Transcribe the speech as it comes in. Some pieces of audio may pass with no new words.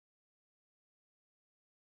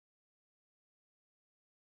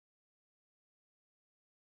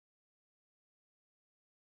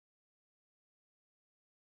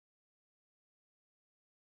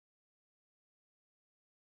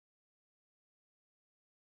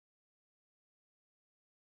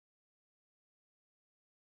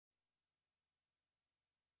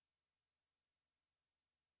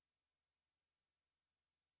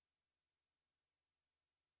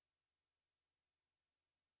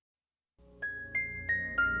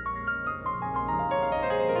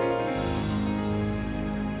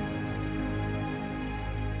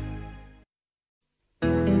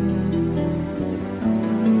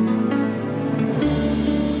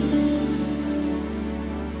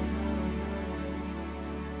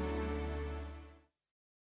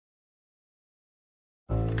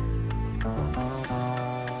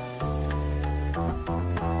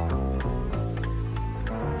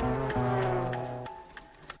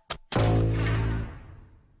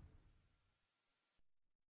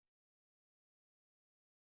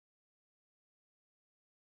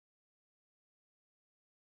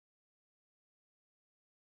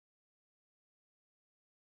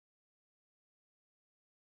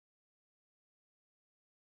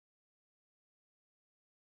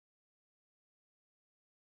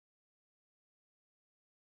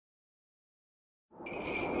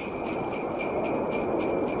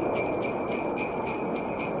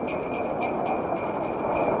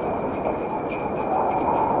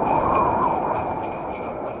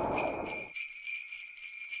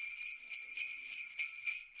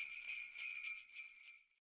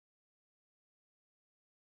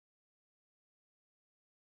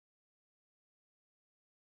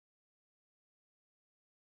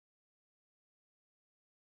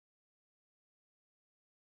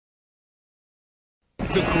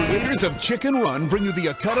The creators of Chicken Run bring you the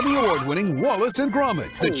Academy Award-winning Wallace and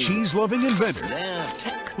Gromit, the cheese-loving inventor. They're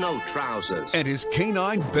techno trousers. And his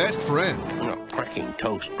canine best friend. Cracking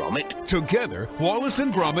toast, Gromit. Together, Wallace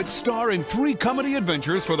and Gromit star in 3 comedy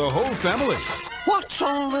adventures for the whole family. What's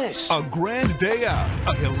all this? A grand day out,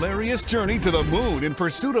 a hilarious journey to the moon in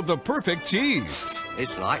pursuit of the perfect cheese.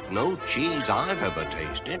 It's like no cheese I've ever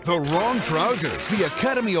tasted. The Wrong Trousers, the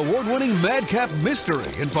Academy Award-winning madcap mystery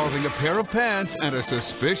involving a pair of pants and a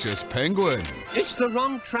suspicious penguin. It's the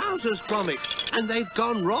wrong trousers, Gromit, and they've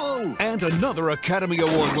gone wrong. And another Academy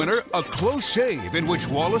Award winner, A Close Shave, in which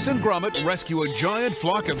Wallace and Gromit rescue a giant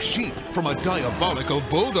flock of sheep from a diabolical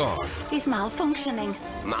bulldog. He's malfunctioning.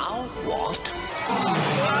 Mal what?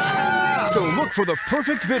 So look for the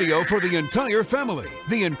perfect video for the entire family.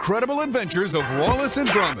 The Incredible Adventures of Wallace and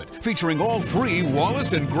Gromit, featuring all 3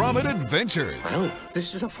 Wallace and Gromit adventures. Well,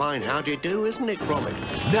 this is a fine how-do-you-do, isn't it, Gromit?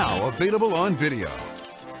 Now available on video.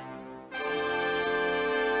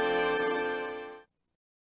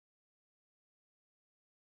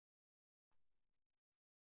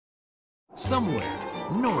 Somewhere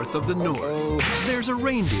north of the north, there's a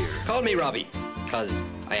reindeer. Call me Robbie, 'cause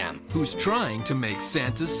I am. Who's trying to make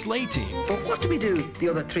Santa's sleigh team. But what do we do the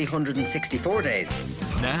other 364 days?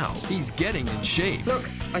 Now he's getting in shape. Look,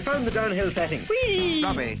 I found the downhill setting. Whee!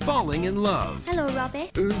 Robbie. Falling in love. Hello,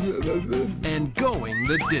 Robbie. And going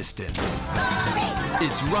the distance.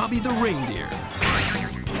 It's Robbie the Reindeer.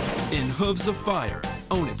 In Hooves of Fire.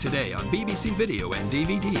 Own it today on BBC Video and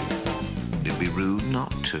DVD. It'd be rude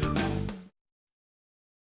not to.